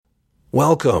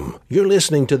Welcome. You're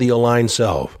listening to The Aligned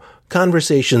Self,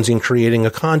 conversations in creating a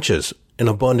conscious and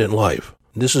abundant life.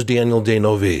 This is Daniel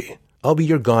D'Neuville. I'll be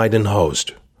your guide and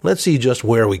host. Let's see just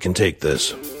where we can take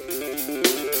this.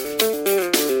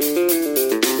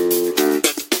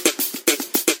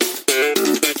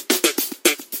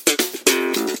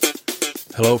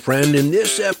 Hello, friend. In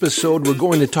this episode, we're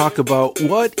going to talk about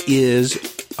what is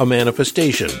a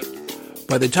manifestation.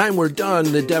 By the time we're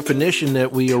done, the definition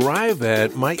that we arrive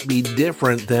at might be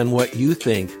different than what you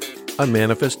think a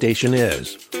manifestation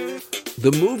is.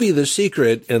 The movie The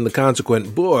Secret and the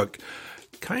consequent book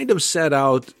kind of set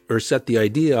the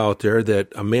idea out there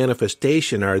that a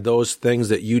manifestation are those things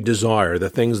that you desire, the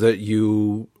things that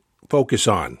you focus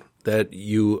on, that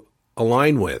you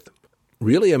align with.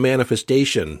 Really, a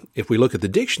manifestation, if we look at the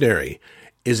dictionary,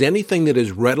 is anything that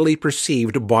is readily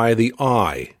perceived by the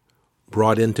eye,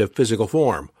 brought into physical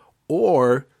form,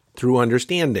 or through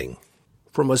understanding.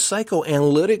 From a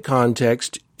psychoanalytic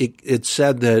context, it's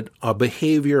said that a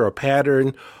behavior, a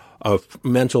pattern, a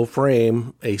mental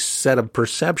frame, a set of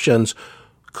perceptions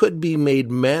could be made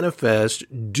manifest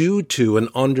due to an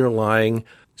underlying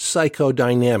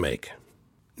psychodynamic.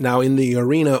 Now, in the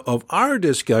arena of our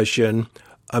discussion,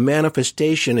 a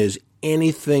manifestation is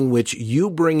anything which you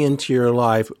bring into your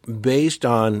life based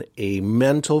on a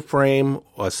mental frame,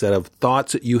 a set of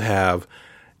thoughts that you have,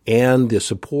 and the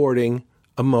supporting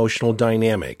emotional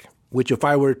dynamic, which, if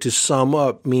I were to sum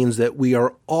up, means that we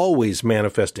are always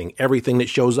manifesting. Everything that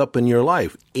shows up in your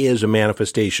life is a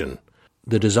manifestation.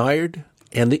 The desired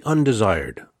and the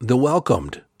undesired, the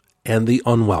welcomed and the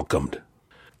unwelcomed.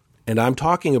 And I'm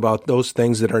talking about those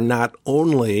things that are not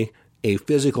only a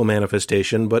physical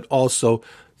manifestation, but also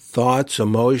thoughts,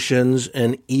 emotions,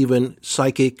 and even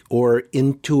psychic or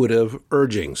intuitive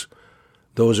urgings.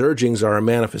 Those urgings are a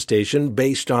manifestation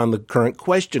based on the current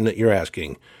question that you're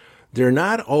asking. They're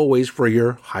not always for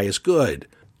your highest good.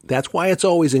 That's why it's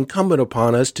always incumbent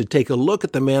upon us to take a look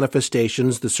at the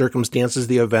manifestations, the circumstances,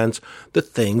 the events, the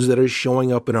things that are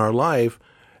showing up in our life,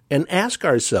 and ask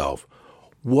ourselves,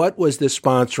 what was the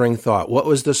sponsoring thought? What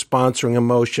was the sponsoring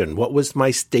emotion? What was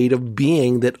my state of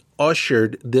being that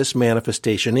ushered this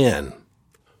manifestation in?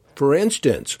 For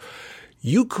instance,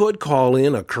 you could call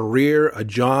in a career, a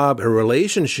job, a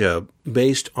relationship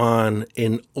based on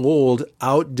an old,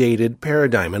 outdated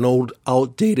paradigm, an old,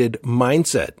 outdated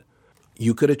mindset.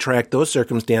 You could attract those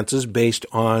circumstances based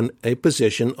on a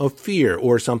position of fear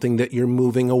or something that you're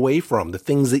moving away from, the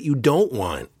things that you don't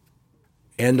want.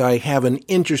 And I have an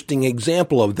interesting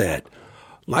example of that.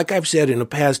 Like I've said in a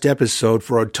past episode,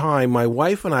 for a time, my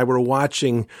wife and I were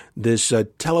watching this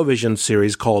television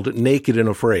series called Naked and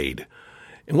Afraid.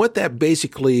 And what that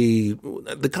basically,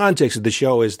 the context of the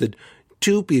show is that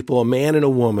two people, a man and a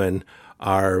woman,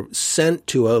 are sent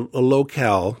to a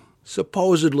locale,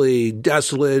 supposedly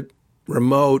desolate,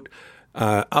 remote,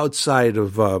 outside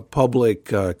of public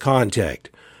contact.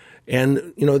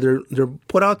 And, they're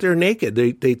put out there naked.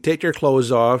 They take their clothes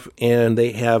off, and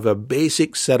they have a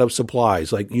basic set of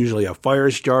supplies, like usually a fire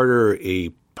starter, a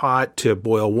pot to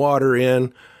boil water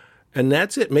in, and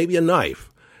that's it, maybe a knife.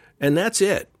 And that's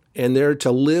it. And they're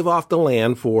to live off the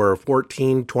land for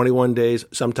 14, 21 days,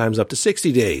 sometimes up to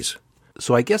 60 days.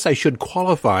 So I guess I should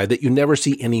qualify that you never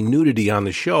see any nudity on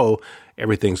the show.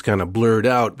 Everything's kind of blurred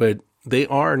out, but they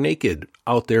are naked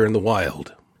out there in the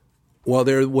wild. Well,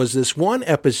 there was this one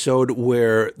episode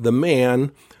where the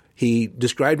man, he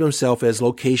described himself as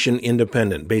location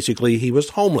independent. Basically, he was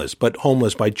homeless, but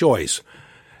homeless by choice.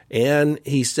 And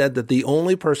he said that the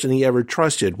only person he ever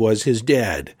trusted was his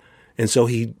dad. And so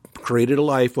he created a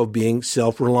life of being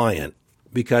self-reliant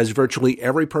because virtually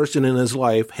every person in his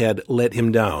life had let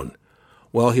him down.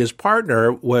 Well, his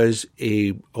partner was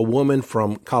a woman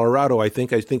from Colorado, I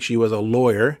think she was a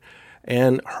lawyer.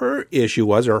 And her issue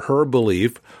was, or her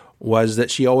belief was, that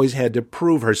she always had to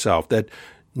prove herself, that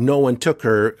no one took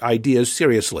her ideas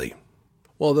seriously.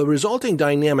 Well, the resulting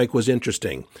dynamic was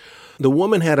interesting. The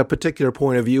woman had a particular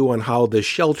point of view on how the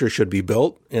shelter should be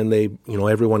built, and they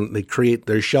create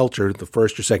their shelter the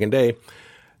first or second day,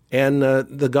 and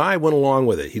the guy went along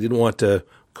with it. He didn't want to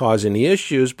cause any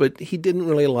issues, but he didn't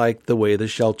really like the way the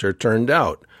shelter turned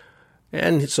out.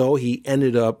 And so he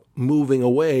ended up moving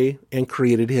away and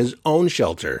created his own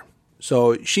shelter.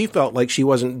 So she felt like she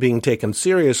wasn't being taken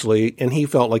seriously, and he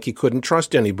felt like he couldn't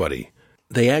trust anybody.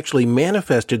 They actually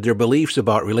manifested their beliefs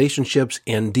about relationships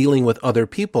and dealing with other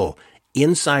people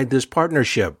inside this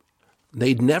partnership.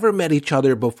 They'd never met each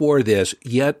other before this,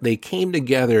 yet they came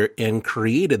together and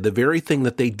created the very thing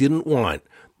that they didn't want,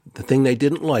 the thing they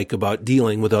didn't like about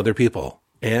dealing with other people.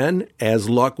 And as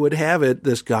luck would have it,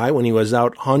 this guy, when he was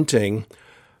out hunting,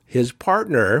 his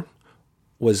partner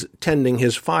was tending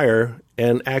his fire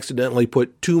and accidentally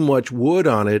put too much wood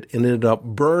on it and ended up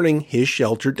burning his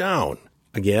shelter down.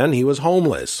 Again, he was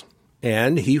homeless,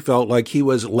 and he felt like he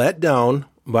was let down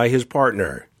by his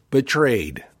partner,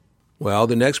 betrayed. Well,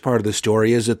 the next part of the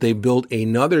story is that they built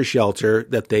another shelter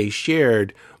that they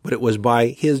shared, but it was by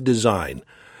his design.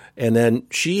 And then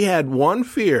she had one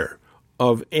fear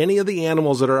of any of the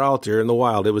animals that are out there in the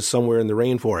wild. It was somewhere in the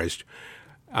rainforest.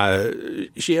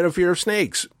 She had a fear of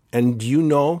snakes. And do you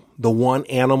know the one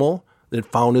animal that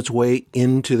found its way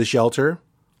into the shelter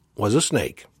was a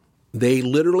snake? They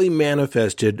literally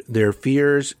manifested their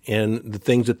fears and the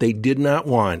things that they did not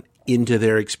want into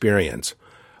their experience.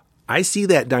 I see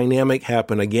that dynamic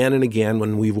happen again and again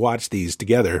when we've watched these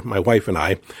together, my wife and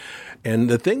I. And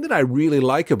the thing that I really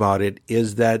like about it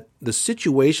is that the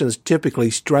situation's typically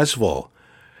stressful.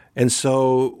 And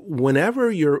so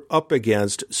whenever you're up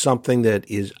against something that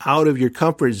is out of your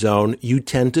comfort zone, you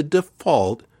tend to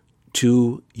default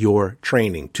to your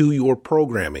training, to your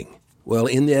programming. Well,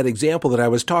 in that example that I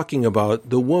was talking about,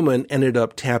 the woman ended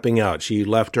up tapping out. She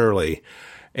left early.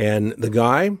 And the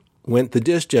guy went the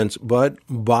distance, but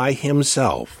by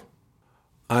himself.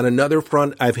 On another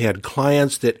front, I've had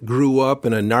clients that grew up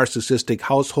in a narcissistic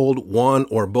household. One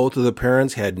or both of the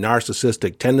parents had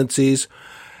narcissistic tendencies,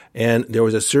 and there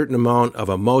was a certain amount of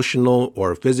emotional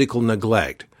or physical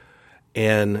neglect.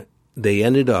 And they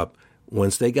ended up,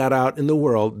 once they got out in the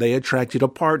world, they attracted a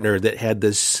partner that had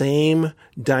the same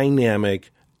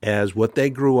dynamic as what they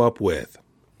grew up with.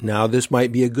 Now, this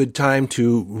might be a good time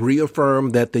to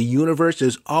reaffirm that the universe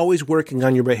is always working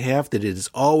on your behalf, that it is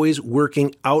always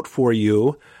working out for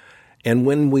you. And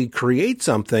when we create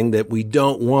something that we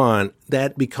don't want,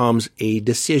 that becomes a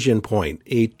decision point,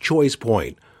 a choice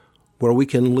point, where we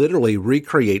can literally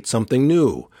recreate something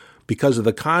new. Because of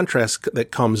the contrast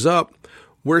that comes up,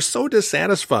 we're so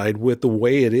dissatisfied with the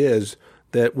way it is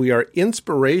that we are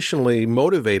inspirationally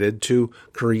motivated to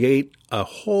create a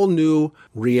whole new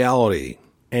reality.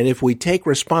 And if we take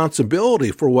responsibility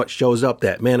for what shows up,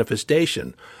 that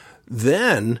manifestation,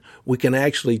 then we can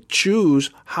actually choose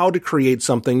how to create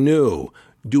something new.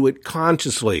 Do it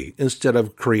consciously instead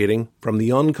of creating from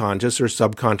the unconscious or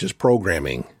subconscious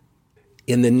programming.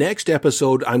 In the next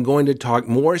episode, I'm going to talk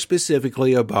more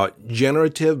specifically about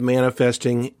generative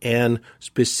manifesting and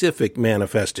specific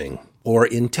manifesting or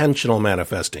intentional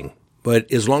manifesting.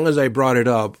 But as long as I brought it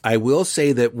up, I will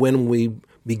say that when we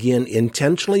begin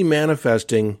intentionally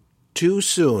manifesting too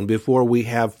soon before we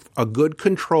have a good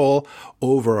control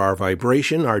over our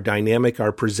vibration, our dynamic,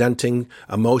 our presenting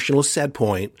emotional set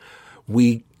point,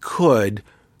 we could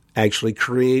actually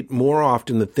create more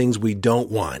often the things we don't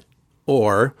want.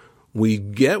 Or we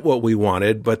get what we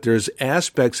wanted, but there's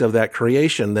aspects of that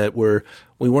creation that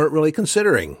we weren't really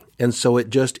considering. And so it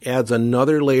just adds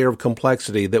another layer of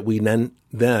complexity that we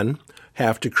then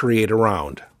have to create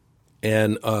around.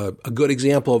 And a good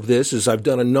example of this is I've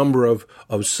done a number of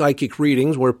psychic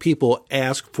readings where people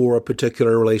ask for a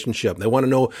particular relationship. They want to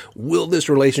know, will this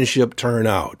relationship turn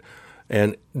out?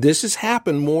 And this has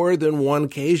happened more than one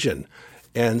occasion.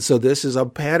 And so this is a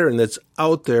pattern that's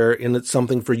out there, and it's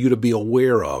something for you to be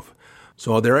aware of.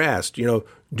 So they're asked,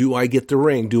 do I get the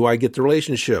ring? Do I get the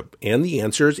relationship? And the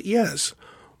answer is yes.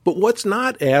 But what's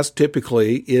not asked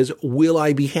typically is, will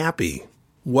I be happy?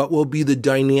 What will be the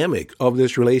dynamic of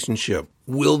this relationship?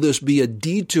 Will this be a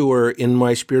detour in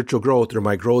my spiritual growth or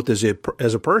my growth as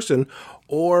a person,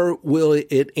 or will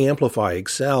it amplify,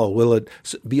 excel? Will it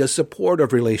be a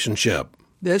supportive relationship?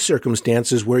 There's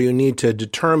circumstances where you need to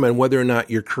determine whether or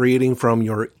not you're creating from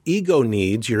your ego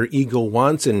needs, your ego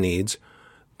wants and needs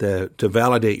to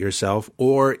validate yourself,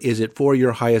 or is it for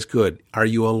your highest good? Are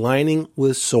you aligning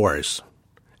with Source?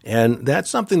 And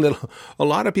that's something that a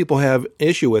lot of people have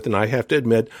issue with. And I have to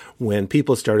admit, when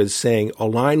people started saying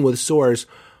align with Source,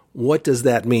 what does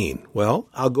that mean? Well,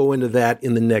 I'll go into that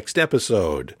in the next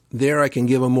episode. There I can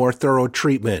give a more thorough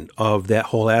treatment of that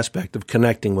whole aspect of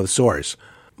connecting with Source.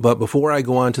 But before I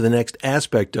go on to the next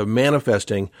aspect of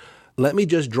manifesting, let me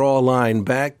just draw a line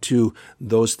back to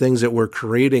those things that we're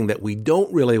creating that we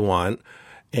don't really want.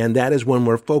 And that is when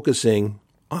we're focusing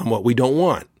on what we don't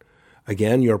want.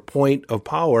 Again, your point of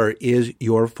power is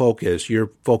your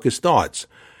focused thoughts.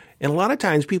 And a lot of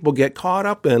times people get caught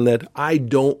up in that, I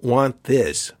don't want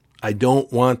this. I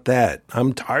don't want that.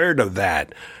 I'm tired of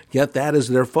that. Yet that is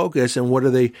their focus. And what are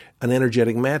they an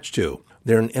energetic match to?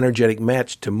 They're an energetic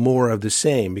match to more of the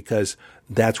same, because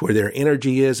that's where their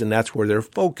energy is and that's where their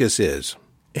focus is.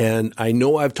 And I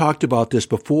know I've talked about this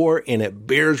before and it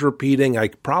bears repeating. I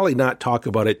probably not talk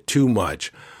about it too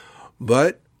much,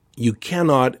 but You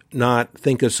cannot not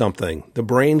think of something. The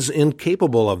brain's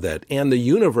incapable of that, and the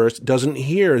universe doesn't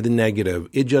hear the negative.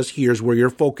 It just hears where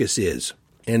your focus is.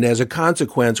 And as a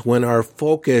consequence, when our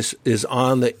focus is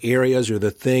on the areas or the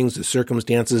things, the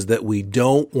circumstances that we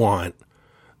don't want,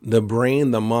 the brain,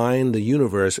 the mind, the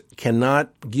universe cannot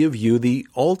give you the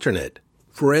alternate.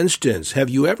 For instance,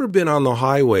 have you ever been on the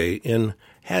highway and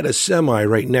had a semi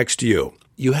right next to you?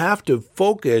 You have to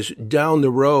focus down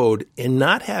the road and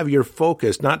not have your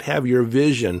focus, not have your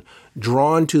vision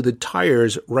drawn to the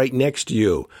tires right next to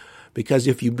you. Because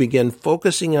if you begin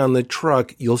focusing on the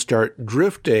truck, you'll start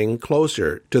drifting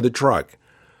closer to the truck.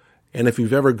 And if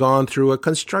you've ever gone through a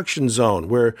construction zone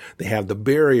where they have the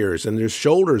barriers and there's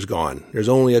shoulders gone, there's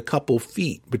only a couple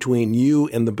feet between you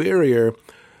and the barrier,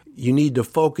 you need to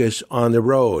focus on the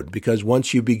road, because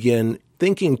once you begin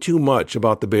thinking too much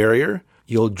about the barrier,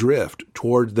 you'll drift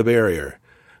towards the barrier,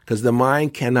 because the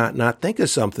mind cannot not think of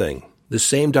something. The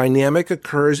same dynamic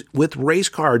occurs with race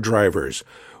car drivers.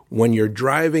 When you're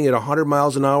driving at 100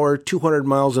 miles an hour, 200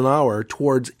 miles an hour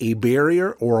towards a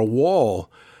barrier or a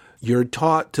wall, you're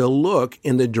taught to look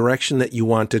in the direction that you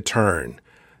want to turn.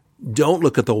 Don't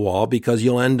look at the wall, because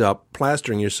you'll end up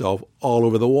plastering yourself all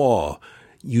over the wall.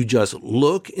 You just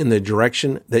look in the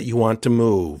direction that you want to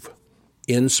move.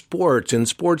 In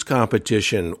sports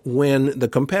competition, when the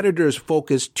competitors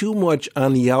focus too much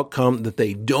on the outcome that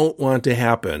they don't want to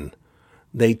happen,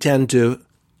 they tend to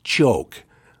choke.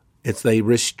 They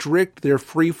restrict their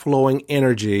free-flowing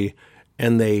energy,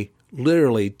 and they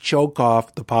literally choke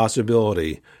off the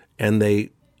possibility, and they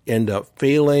end up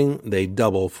failing, they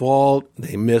double fault,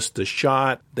 they miss the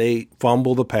shot, they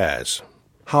fumble the pass.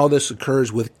 How this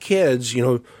occurs with kids,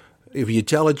 if you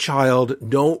tell a child,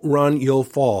 don't run, you'll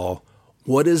fall,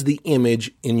 what is the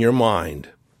image in your mind?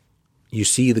 You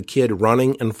see the kid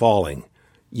running and falling.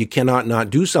 You cannot not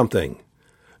do something.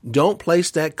 Don't place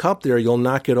that cup there, you'll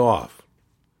knock it off.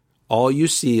 All you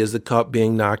see is the cup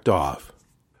being knocked off.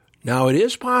 Now, it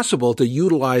is possible to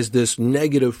utilize this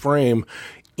negative frame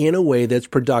in a way that's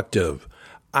productive.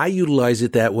 I utilize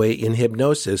it that way in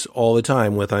hypnosis all the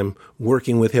time when I'm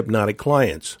working with hypnotic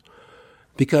clients.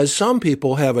 Because some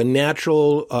people have a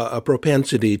natural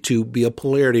propensity to be a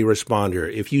polarity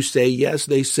responder. If you say yes,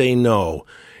 they say no.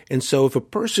 And so if a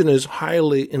person is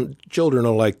and children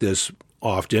are like this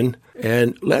often,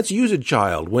 and let's use a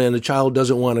child. When a child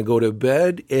doesn't want to go to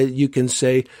bed, you can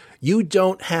say, you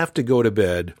don't have to go to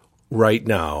bed right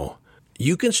now.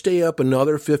 You can stay up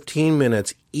another 15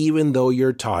 minutes even though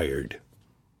you're tired.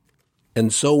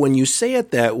 And so when you say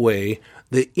it that way,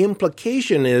 the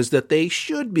implication is that they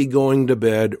should be going to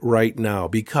bed right now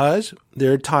because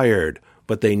they're tired,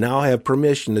 but they now have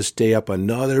permission to stay up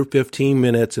another 15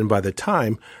 minutes, and by the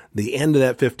time the end of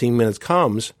that 15 minutes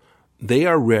comes, they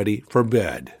are ready for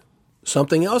bed.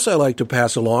 Something else I like to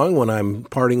pass along when I'm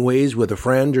parting ways with a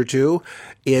friend or two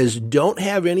is don't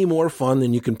have any more fun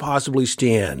than you can possibly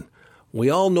stand. We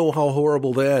all know how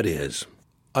horrible that is.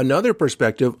 Another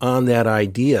perspective on that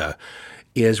idea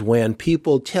is when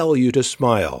people tell you to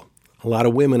smile. A lot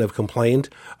of women have complained,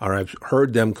 or I've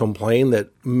heard them complain, that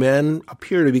men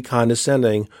appear to be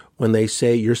condescending when they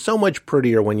say, you're so much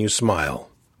prettier when you smile.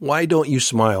 Why don't you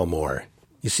smile more?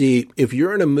 You see, if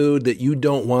you're in a mood that you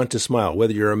don't want to smile,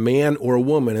 whether you're a man or a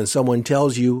woman, and someone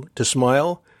tells you to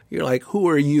smile, you're like, who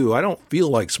are you? I don't feel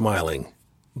like smiling.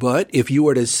 But if you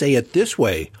were to say it this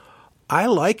way, I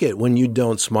like it when you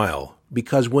don't smile,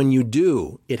 because when you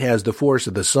do, it has the force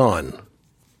of the sun.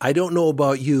 I don't know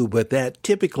about you, but that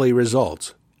typically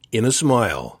results in a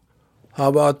smile. How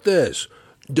about this?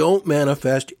 Don't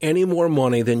manifest any more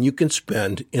money than you can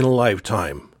spend in a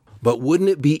lifetime. But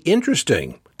wouldn't it be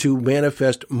interesting to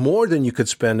manifest more than you could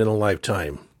spend in a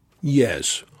lifetime?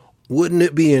 Yes. Wouldn't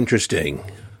it be interesting?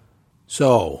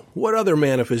 So, what other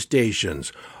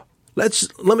manifestations? Let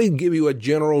me give you a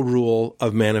general rule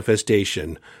of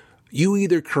manifestation. You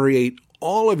either create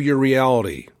all of your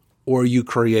reality or you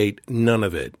create none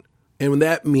of it. And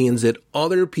that means that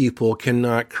other people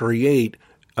cannot create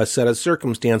a set of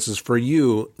circumstances for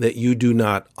you that you do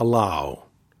not allow.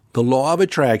 The law of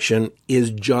attraction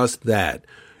is just that.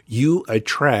 You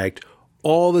attract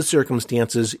all the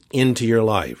circumstances into your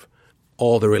life.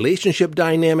 All the relationship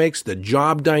dynamics, the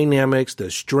job dynamics, the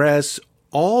stress,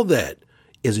 all that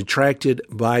is attracted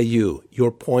by you,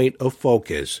 your point of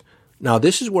focus. Now,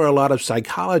 this is where a lot of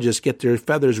psychologists get their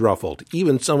feathers ruffled,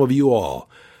 even some of you all.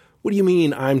 What do you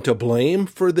mean I'm to blame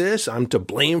for this? I'm to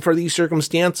blame for these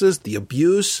circumstances, the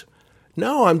abuse?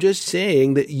 No, I'm just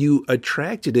saying that you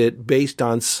attracted it based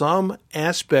on some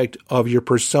aspect of your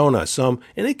persona,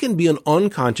 and it can be an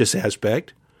unconscious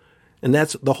aspect. And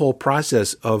that's the whole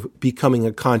process of becoming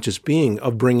a conscious being,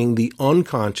 of bringing the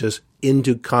unconscious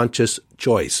into conscious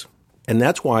choice. And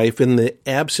that's why if in the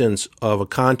absence of a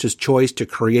conscious choice to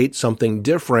create something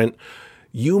different,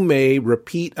 you may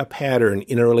repeat a pattern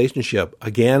in a relationship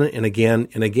again and again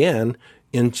and again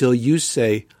until you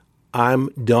say, I'm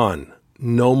done,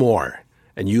 no more.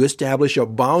 And you establish a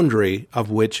boundary of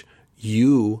which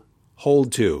you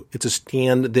hold to. It's a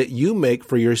stand that you make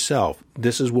for yourself.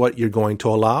 This is what you're going to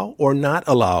allow or not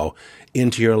allow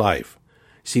into your life.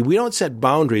 See, we don't set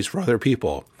boundaries for other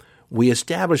people. We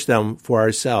establish them for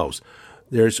ourselves.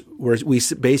 We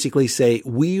basically say,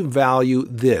 we value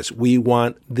this. We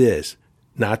want this.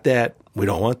 Not that. We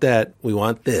don't want that. We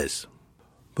want this.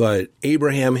 But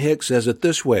Abraham Hicks says it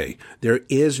this way: there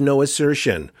is no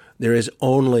assertion. There is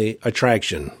only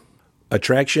attraction.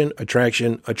 Attraction,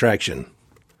 attraction, attraction.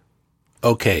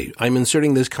 Okay, I'm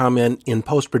inserting this comment in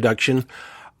post-production.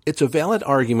 It's a valid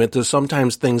argument that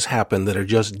sometimes things happen that are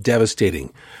just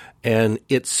devastating, and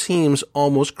it seems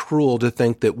almost cruel to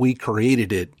think that we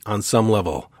created it on some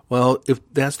level. Well, if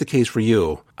that's the case for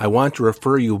you, I want to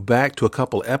refer you back to a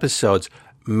couple episodes,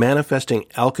 Manifesting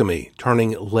Alchemy,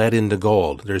 Turning Lead into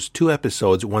Gold. There's 2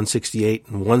 episodes, 168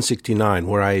 and 169,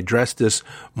 where I address this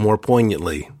more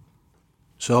poignantly.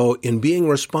 So in being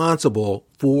responsible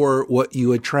for what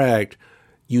you attract,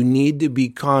 you need to be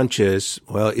conscious.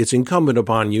 Well, it's incumbent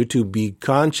upon you to be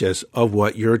conscious of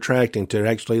what you're attracting, to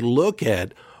actually look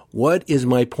at what is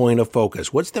my point of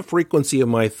focus, what's the frequency of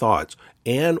my thoughts,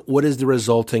 and what is the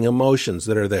resulting emotions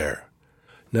that are there.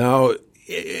 Now,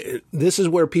 this is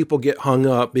where people get hung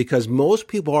up because most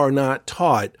people are not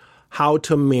taught how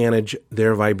to manage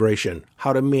their vibration,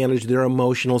 how to manage their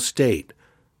emotional state,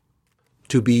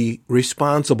 to be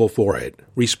responsible for it,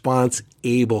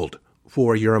 response-abled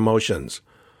for your emotions.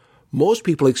 Most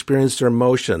people experience their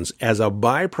emotions as a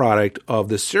byproduct of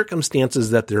the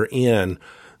circumstances that they're in,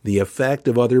 the effect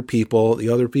of other people, the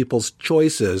other people's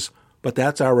choices, but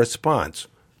that's our response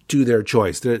to their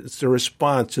choice. It's a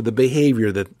response to the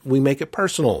behavior that we make it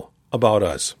personal about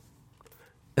us.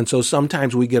 And so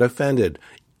sometimes we get offended.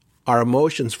 Our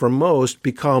emotions, for most,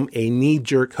 become a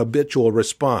knee-jerk habitual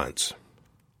response.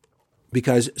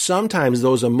 Because sometimes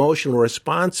those emotional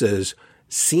responses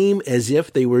seem as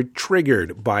if they were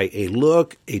triggered by a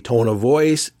look, a tone of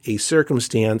voice, a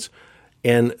circumstance,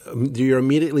 and you're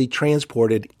immediately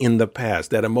transported in the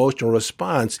past. That emotional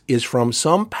response is from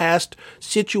some past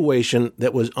situation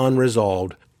that was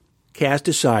unresolved, cast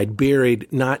aside, buried,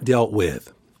 not dealt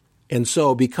with. And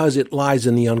so because it lies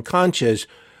in the unconscious,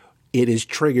 it is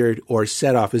triggered or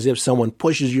set off as if someone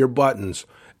pushes your buttons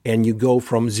and you go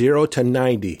from 0 to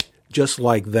 90, just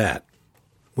like that.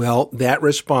 Well, that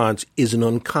response is an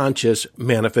unconscious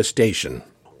manifestation.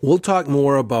 We'll talk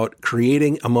more about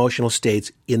creating emotional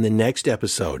states in the next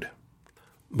episode.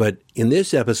 But in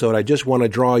this episode, I just want to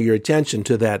draw your attention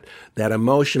to that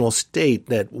emotional state,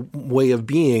 that way of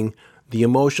being. The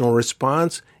emotional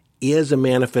response is a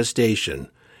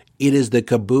manifestation. It is the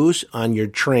caboose on your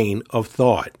train of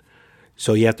thought.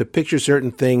 So you have to picture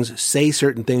certain things, say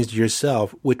certain things to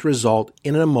yourself, which result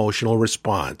in an emotional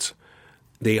response.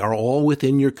 They are all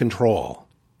within your control.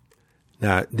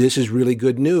 Now, this is really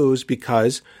good news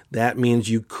because that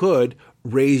means you could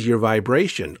raise your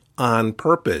vibration on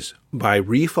purpose by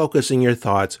refocusing your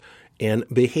thoughts and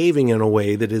behaving in a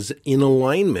way that is in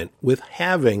alignment with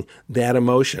having that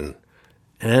emotion.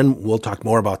 And we'll talk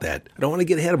more about that. I don't want to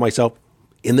get ahead of myself.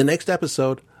 In the next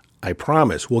episode, I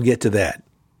promise we'll get to that.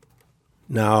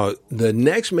 Now, the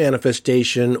next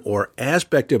manifestation or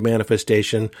aspect of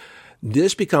manifestation,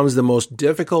 this becomes the most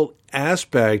difficult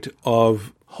aspect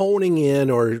of honing in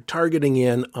or targeting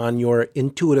in on your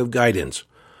intuitive guidance,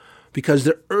 because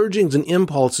the urgings and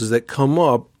impulses that come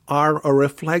up are a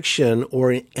reflection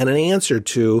or an answer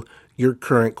to your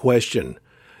current question.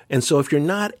 And so if you're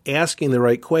not asking the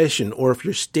right question, or if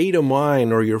your state of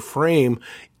mind or your frame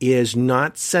is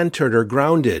not centered or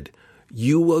grounded,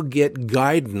 you will get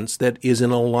guidance that is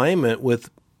in alignment with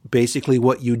basically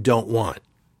what you don't want.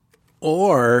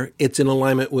 Or it's in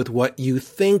alignment with what you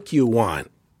think you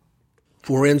want.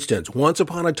 For instance, once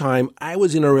upon a time, I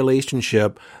was in a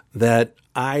relationship that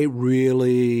I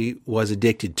really was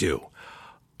addicted to.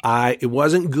 It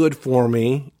wasn't good for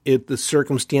me. The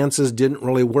circumstances didn't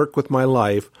really work with my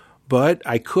life, but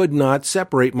I could not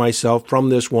separate myself from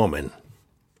this woman.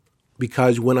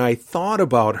 Because when I thought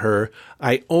about her,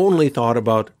 I only thought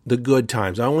about the good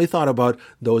times. I only thought about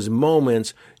those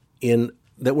moments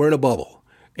that were in a bubble.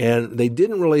 And they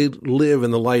didn't really live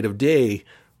in the light of day,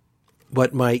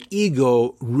 but my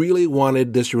ego really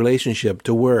wanted this relationship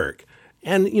to work.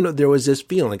 And, there was this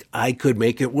feeling like I could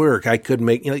make it work.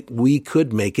 We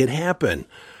could make it happen.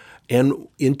 And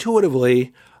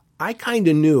intuitively, I kind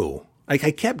of knew, I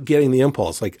kept getting the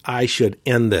impulse, I should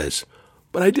end this,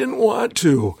 but I didn't want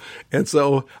to. And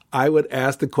so I would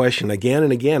ask the question again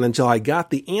and again until I got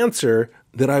the answer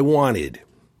that I wanted.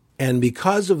 And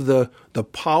because of the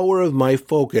power of my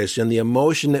focus and the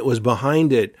emotion that was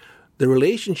behind it, the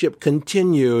relationship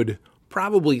continued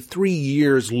probably 3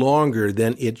 years longer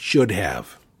than it should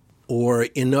have. Or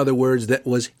in other words, that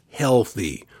was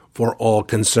healthy for all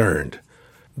concerned.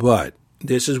 But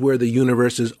this is where the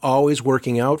universe is always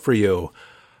working out for you.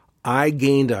 I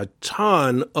gained a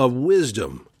ton of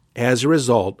wisdom as a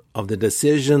result of the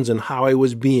decisions and how I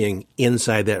was being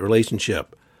inside that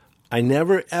relationship. I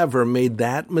never ever made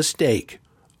that mistake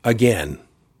again.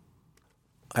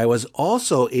 I was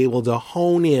also able to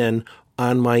hone in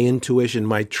on my intuition,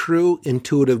 my true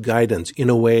intuitive guidance in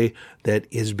a way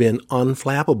that has been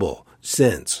unflappable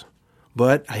since.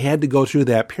 But I had to go through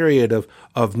that period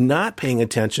of not paying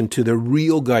attention to the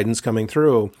real guidance coming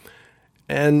through.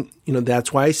 And,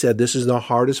 that's why I said this is the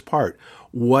hardest part.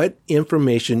 What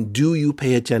information do you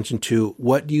pay attention to?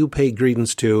 What do you pay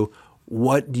credence to?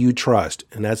 What do you trust?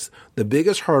 And that's the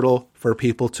biggest hurdle for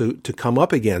people to come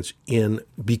up against in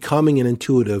becoming an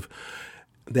intuitive.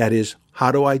 That is,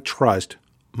 how do I trust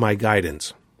my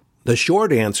guidance? The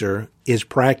short answer is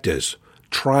practice,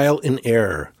 trial and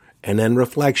error, and then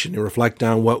reflection. You reflect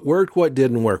on what worked, what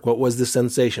didn't work, what was the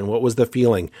sensation, what was the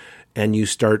feeling, and you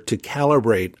start to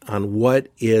calibrate on what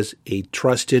is a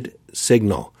trusted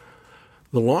signal.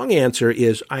 The long answer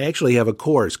is I actually have a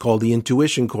course called the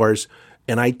Intuition Course,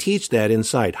 and I teach that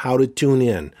inside, how to tune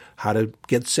in, how to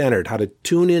get centered, how to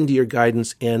tune into your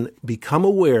guidance and become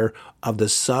aware of the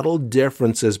subtle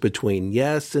differences between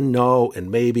yes and no and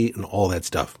maybe and all that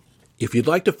stuff. If you'd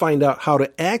like to find out how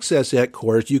to access that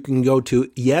course, you can go to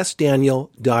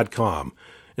yesdaniel.com.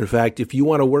 In fact, if you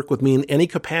want to work with me in any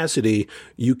capacity,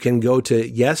 you can go to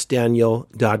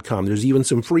yesdaniel.com. There's even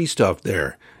some free stuff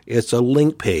there. It's a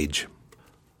link page.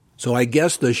 So I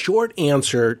guess the short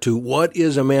answer to what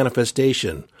is a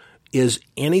manifestation is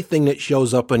anything that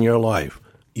shows up in your life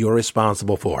you're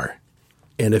responsible for.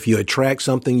 And if you attract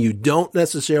something you don't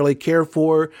necessarily care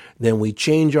for, then we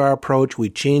change our approach, we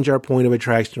change our point of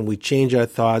attraction, we change our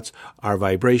thoughts, our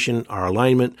vibration, our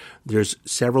alignment. There's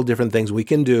several different things we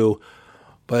can do.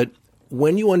 But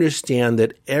when you understand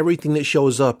that everything that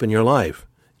shows up in your life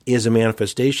is a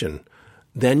manifestation,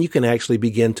 then you can actually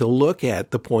begin to look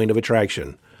at the point of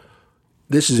attraction.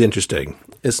 This is interesting.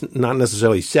 It's not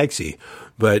necessarily sexy,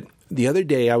 but the other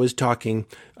day I was talking,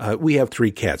 we have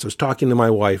 3 cats. I was talking to my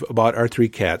wife about our 3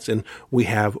 cats, and we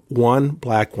have one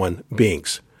black one,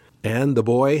 Binks. And the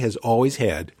boy has always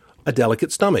had a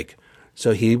delicate stomach.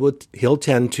 So he'll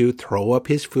tend to throw up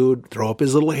his food, throw up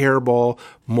his little hairball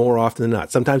more often than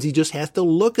not. Sometimes he just has to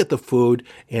look at the food,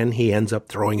 and he ends up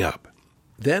throwing up.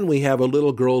 Then we have a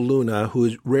little girl, Luna,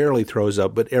 who rarely throws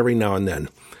up, but every now and then.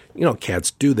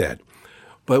 Cats do that.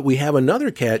 But we have another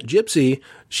cat, Gypsy.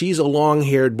 She's a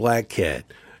long-haired black cat.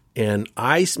 And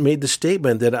I made the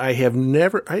statement that I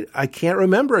can't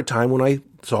remember a time when I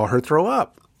saw her throw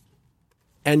up.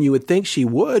 And you would think she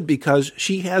would because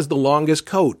she has the longest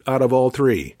coat out of all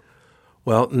 3.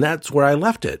 Well, and that's where I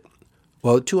left it.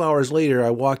 Well, 2 hours later, I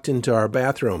walked into our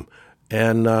bathroom,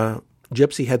 and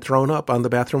Gypsy had thrown up on the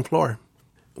bathroom floor.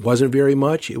 It wasn't very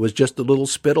much. It was just a little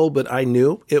spittle, but I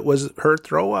knew it was her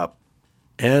throw up.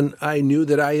 And I knew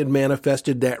that I had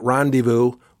manifested that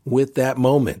rendezvous with that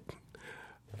moment.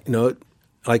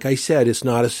 Like I said, it's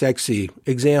not a sexy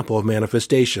example of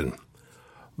manifestation.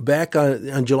 Back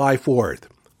on July 4th,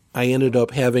 I ended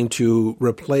up having to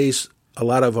replace a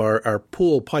lot of our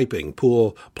pool piping,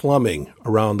 pool plumbing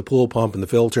around the pool pump and the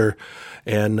filter.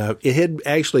 And it had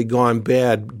actually gone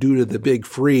bad due to the big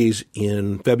freeze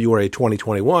in February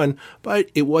 2021,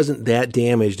 but it wasn't that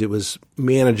damaged. It was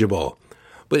manageable.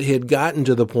 But it had gotten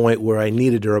to the point where I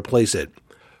needed to replace it.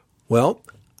 Well,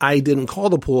 I didn't call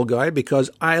the pool guy because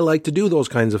I like to do those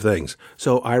kinds of things.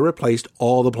 So I replaced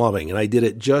all the plumbing, and I did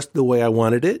it just the way I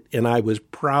wanted it, and I was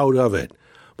proud of it.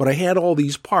 But I had all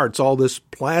these parts, all this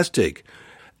plastic,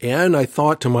 and I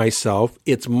thought to myself,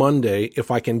 it's Monday.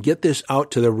 If I can get this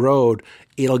out to the road,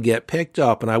 it'll get picked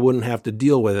up, and I wouldn't have to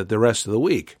deal with it the rest of the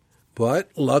week. But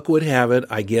luck would have it,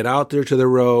 I get out there to the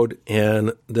road,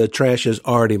 and the trash has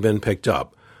already been picked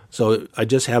up. So I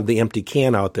just have the empty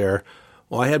can out there.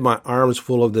 Well, I had my arms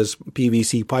full of this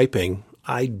PVC piping.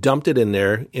 I dumped it in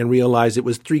there and realized it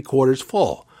was 3/4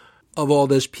 full of all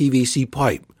this PVC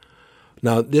pipe.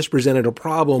 Now, this presented a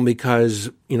problem because,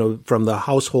 from the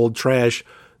household trash,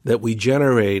 that we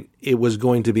generate, it was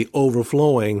going to be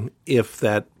overflowing if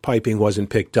that piping wasn't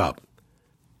picked up.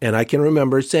 And I can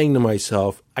remember saying to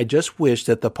myself, I just wish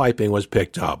that the piping was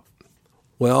picked up.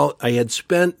 Well, I had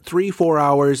spent 3-4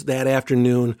 hours that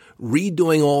afternoon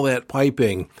redoing all that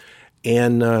piping,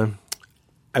 and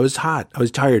I was hot. I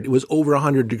was tired. It was over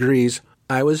 100 degrees.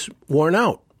 I was worn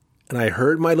out. And I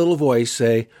heard my little voice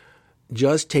say,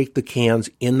 just take the cans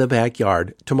in the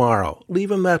backyard tomorrow. Leave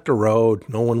them at the road.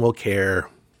 No one will care.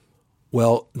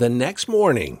 Well, the next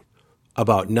morning,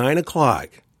 about 9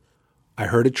 o'clock, I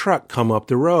heard a truck come up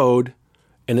the road,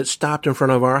 and it stopped in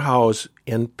front of our house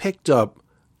and picked up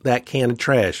that can of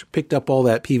trash, picked up all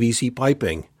that PVC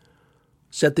piping,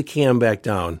 set the can back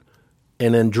down,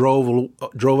 and then drove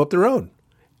up the road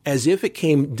as if it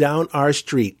came down our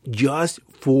street just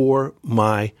for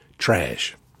my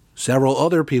trash. Several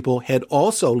other people had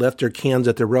also left their cans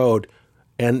at the road,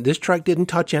 and this truck didn't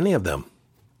touch any of them.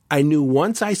 I knew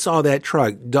once I saw that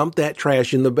truck dump that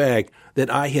trash in the bag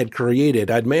that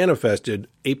I'd manifested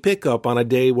a pickup on a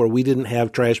day where we didn't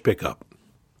have trash pickup.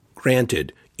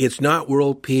 Granted, it's not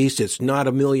world peace, it's not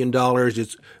 $1 million,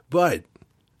 but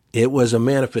it was a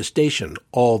manifestation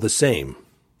all the same.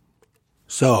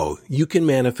 So, you can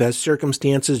manifest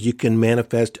circumstances, you can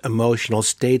manifest emotional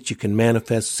states, you can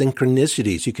manifest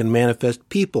synchronicities, you can manifest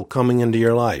people coming into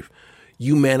your life.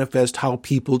 You manifest how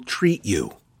people treat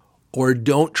you or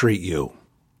don't treat you.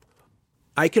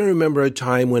 I can remember a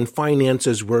time when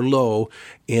finances were low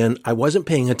and I wasn't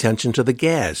paying attention to the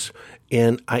gas,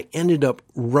 and I ended up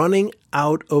running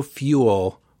out of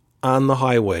fuel on the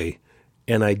highway,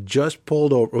 and I just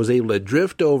pulled over, was able to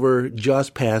drift over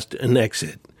just past an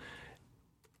exit.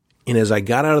 And as I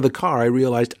got out of the car, I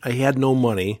realized I had no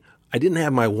money. I didn't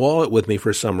have my wallet with me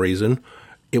for some reason.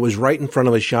 It was right in front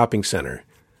of a shopping center.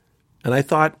 And I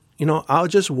thought, I'll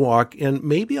just walk and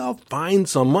maybe I'll find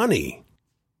some money.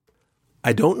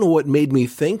 I don't know what made me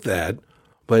think that,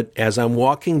 but as I'm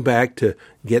walking back to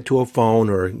get to a phone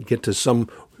or get to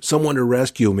someone to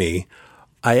rescue me,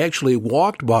 I actually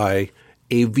walked by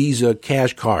a Visa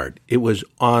cash card. It was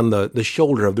on the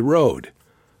shoulder of the road.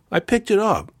 I picked it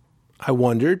up. I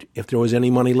wondered if there was any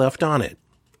money left on it.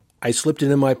 I slipped it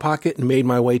in my pocket and made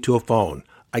my way to a phone.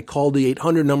 I called the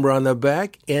 800 number on the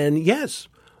back, and yes,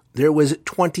 there was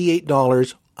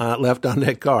 $28 left on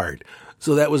that card.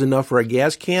 So that was enough for a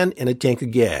gas can and a tank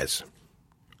of gas.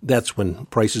 That's when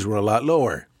prices were a lot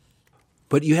lower.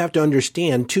 But you have to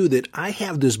understand, too, that I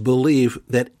have this belief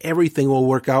that everything will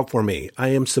work out for me. I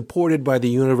am supported by the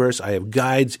universe. I have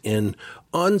guides and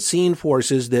unseen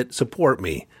forces that support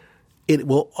me. It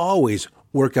will always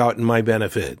work out in my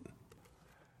benefit.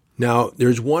 Now,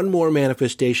 there's one more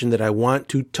manifestation that I want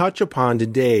to touch upon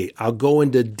today. I'll go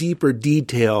into deeper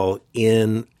detail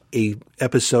in an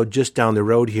episode just down the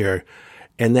road here,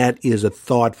 and that is a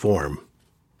thought form.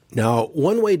 Now,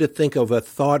 one way to think of a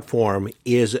thought form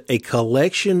is a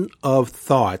collection of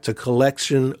thoughts, a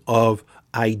collection of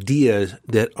ideas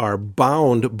that are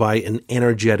bound by an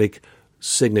energetic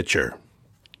signature.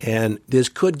 And this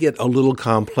could get a little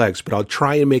complex, but I'll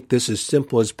try and make this as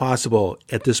simple as possible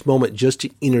at this moment just to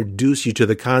introduce you to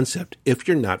the concept if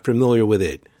you're not familiar with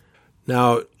it.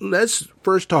 Now, let's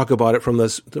first talk about it from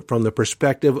the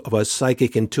perspective of a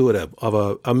psychic intuitive,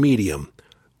 of a medium.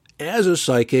 As a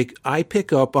psychic, I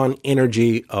pick up on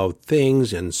energy of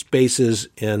things and spaces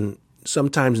and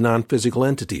sometimes non-physical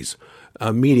entities,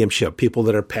 mediumship, people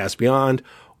that are passed beyond,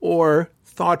 or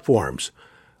thought forms.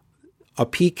 A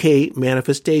PK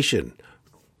manifestation,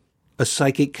 a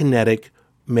psychic kinetic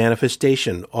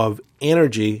manifestation of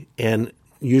energy and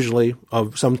usually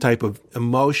of some type of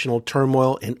emotional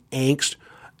turmoil and angst,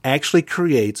 actually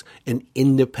creates an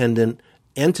independent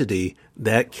entity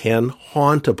that can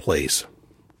haunt a place,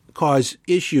 cause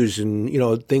issues, and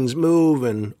things move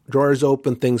and drawers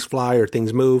open, things fly or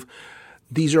things move.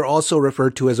 These are also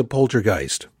referred to as a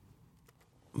poltergeist.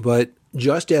 But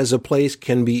just as a place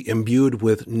can be imbued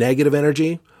with negative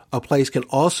energy, a place can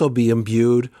also be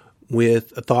imbued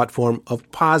with a thought form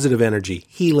of positive energy,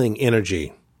 healing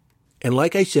energy. And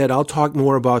like I said, I'll talk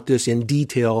more about this in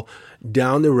detail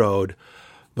down the road.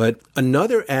 But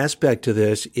another aspect to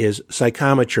this is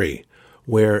psychometry,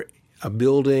 where a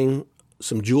building,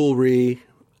 some jewelry,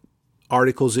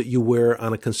 articles that you wear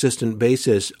on a consistent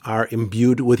basis are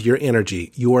imbued with your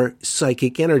energy, your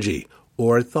psychic energy,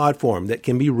 or a thought form that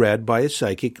can be read by a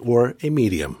psychic or a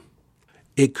medium.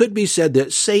 It could be said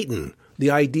that Satan, the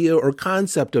idea or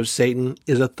concept of Satan,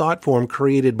 is a thought form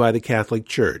created by the Catholic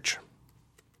Church.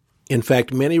 In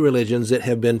fact, many religions that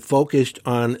have been focused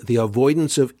on the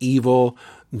avoidance of evil,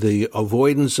 the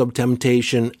avoidance of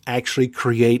temptation, actually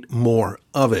create more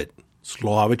of it. It's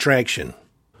law of attraction.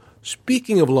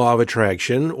 Speaking of law of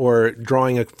attraction, or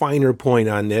drawing a finer point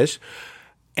on this,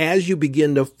 as you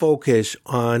begin to focus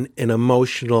on an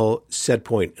emotional set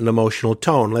point, an emotional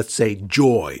tone, let's say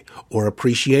joy or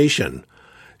appreciation,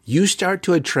 you start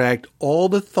to attract all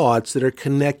the thoughts that are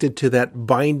connected to that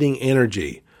binding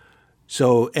energy.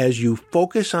 So as you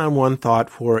focus on one thought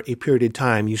for a period of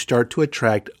time, you start to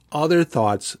attract other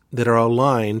thoughts that are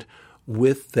aligned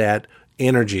with that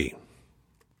energy.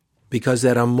 Because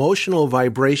that emotional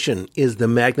vibration is the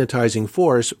magnetizing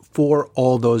force for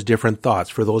all those different thoughts,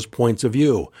 for those points of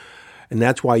view. And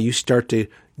that's why you start to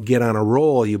get on a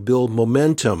roll. You build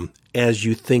momentum as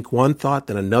you think one thought,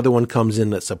 then another one comes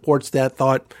in that supports that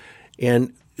thought.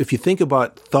 And if you think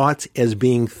about thoughts as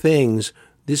being things,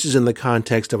 this is in the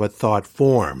context of a thought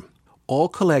form, all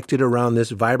collected around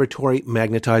this vibratory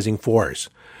magnetizing force.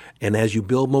 And as you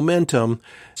build momentum,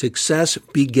 success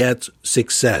begets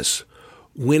success.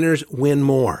 Winners win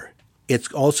more.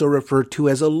 It's also referred to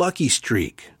as a lucky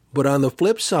streak. But on the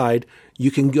flip side,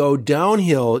 you can go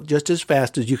downhill just as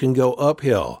fast as you can go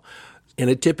uphill. And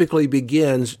it typically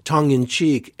begins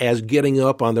tongue-in-cheek as getting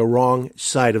up on the wrong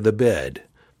side of the bed.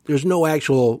 There's no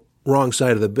actual wrong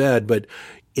side of the bed, but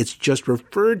it's just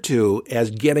referred to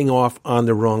as getting off on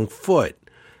the wrong foot.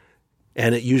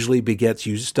 And it usually begets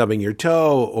you stubbing your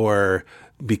toe or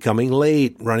becoming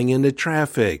late, running into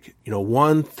traffic.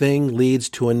 One thing leads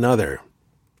to another.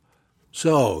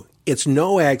 So it's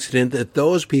no accident that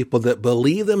those people that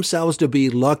believe themselves to be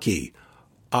lucky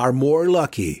are more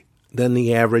lucky than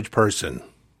the average person.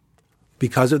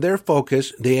 Because of their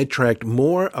focus, they attract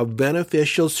more of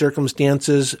beneficial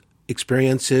circumstances,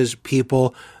 experiences,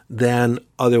 people than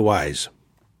otherwise.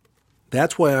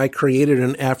 That's why I created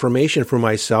an affirmation for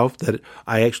myself that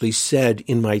I actually said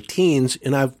in my teens,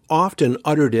 and I've often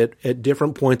uttered it at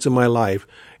different points in my life,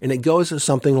 and it goes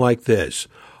something like this.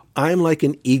 I'm like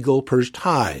an eagle perched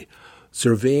high,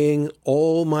 surveying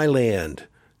all my land,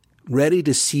 ready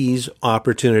to seize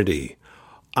opportunity.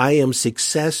 I am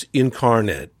success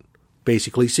incarnate,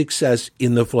 basically success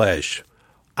in the flesh.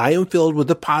 I am filled with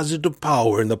the positive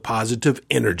power and the positive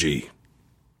energy.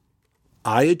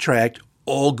 I attract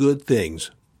all good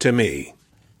things to me.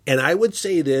 And I would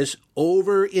say this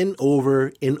over and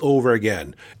over and over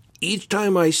again. Each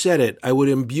time I said it, I would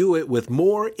imbue it with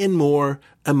more and more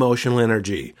emotional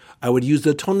energy. I would use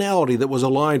the tonality that was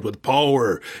aligned with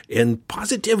power and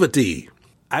positivity.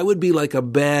 I would be like a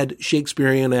bad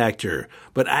Shakespearean actor,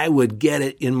 but I would get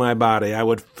it in my body. I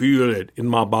would feel it in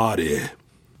my body.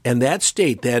 And that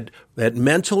state, that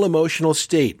mental emotional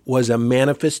state, was a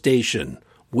manifestation,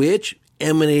 which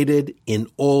emanated in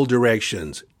all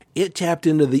directions. It tapped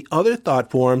into the other thought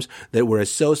forms that were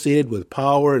associated with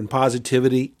power and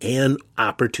positivity and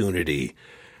opportunity.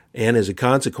 And as a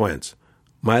consequence,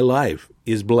 my life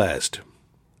is blessed.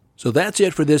 So that's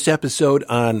it for this episode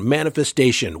on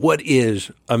manifestation. What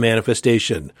is a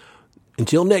manifestation?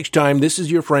 Until next time, this is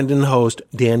your friend and host,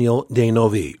 Daniel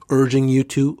D'Novi, urging you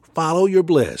to follow your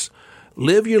bliss.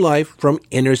 Live your life from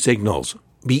inner signals.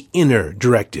 Be inner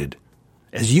directed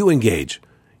as you engage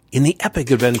in the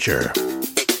epic adventure.